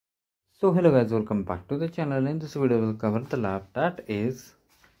So hello guys, welcome back to the channel. In this video we'll cover the lab that is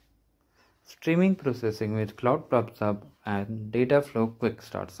streaming processing with Qwiklabs and Dataflow quick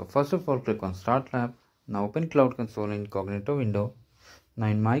start. So first of all, click on start lab. Now open Cloud Console incognito window. Now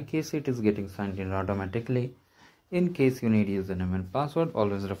in my case it is getting signed in automatically. In case you need username and password,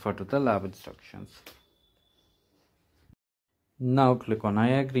 always refer to the lab instructions. Now click on I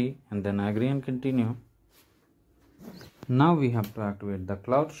agree and then agree and continue. Now we have to activate the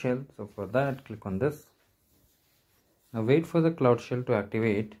Cloud Shell. So for that, click on this. Now wait for the Cloud Shell to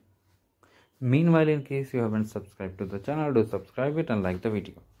activate. Meanwhile, in case you haven't subscribed to the channel, do subscribe it and like the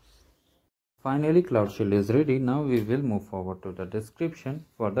video. Finally, Cloud Shell is ready. Now we will move forward to the description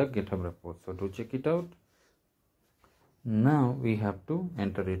for the GitHub report. So do check it out. Now we have to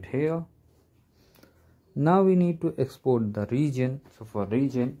enter it here. Now we need to export the region. So for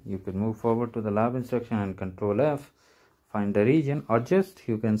region, you can move forward to the lab instruction and Control F. Find the region, or just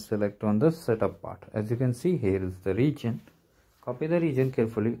you can select on the setup part. As you can see, here is the region. Copy the region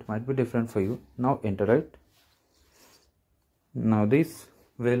carefully. It might be different for you. Now enter it. Now this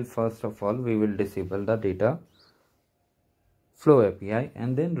will, first of all, we will disable the data flow API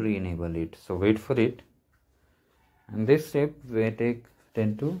and then re-enable it. So wait for it. And this step will take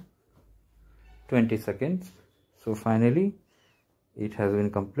 10 to 20 seconds. So finally it has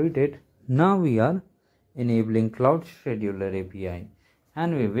been completed. Now we are enabling Cloud Scheduler API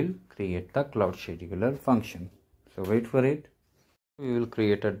and we will create the Cloud Scheduler function. So wait for it. We will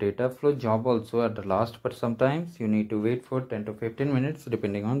create a Dataflow job also at the last, but sometimes you need to wait for 10 to 15 minutes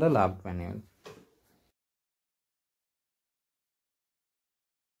depending on the lab manual.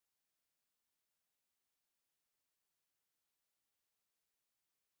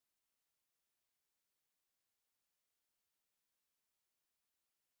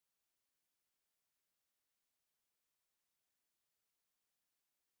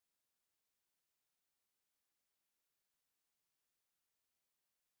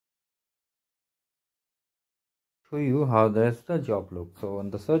 Show you how does the job look. So on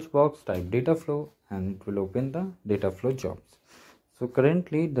the search box type Dataflow and it will open the Dataflow jobs. So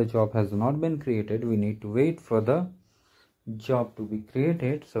currently the job has not been created. We need to wait for the job to be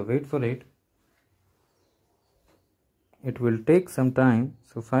created. So wait for it. It will take some time.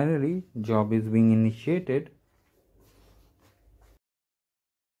 So finally job is being initiated.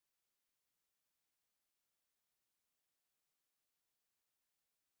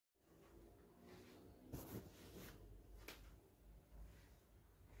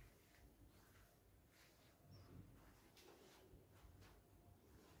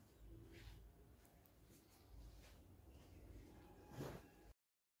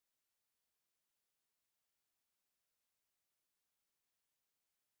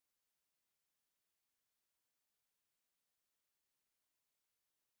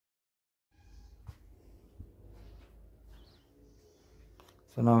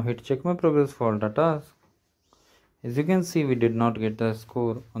 So now hit check my progress for the task. As you can see, we did not get the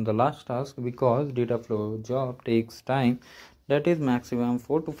score on the last task because Dataflow job takes time, that is maximum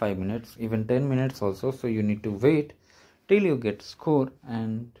 4 to 5 minutes, even 10 minutes also. So you need to wait till you get score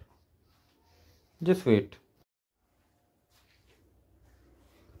and just wait.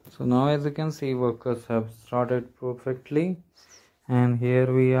 So now as you can see, workers have started perfectly and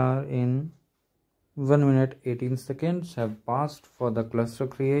here we are in 1 minute 18 seconds have passed for the cluster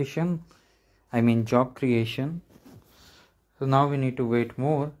creation, job creation. So now we need to wait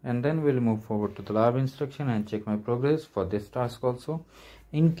more and then we'll move forward to the lab instruction and check my progress for this task also.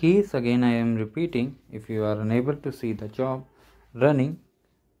 In case again I am repeating, if you are unable to see the job running,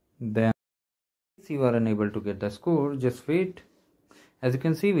 then if you are unable to get the score, just wait. As you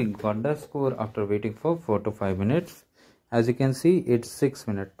can see, we got the score after waiting for 4 to 5 minutes. As you can see, it's 6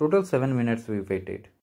 minutes. Total 7 minutes we waited.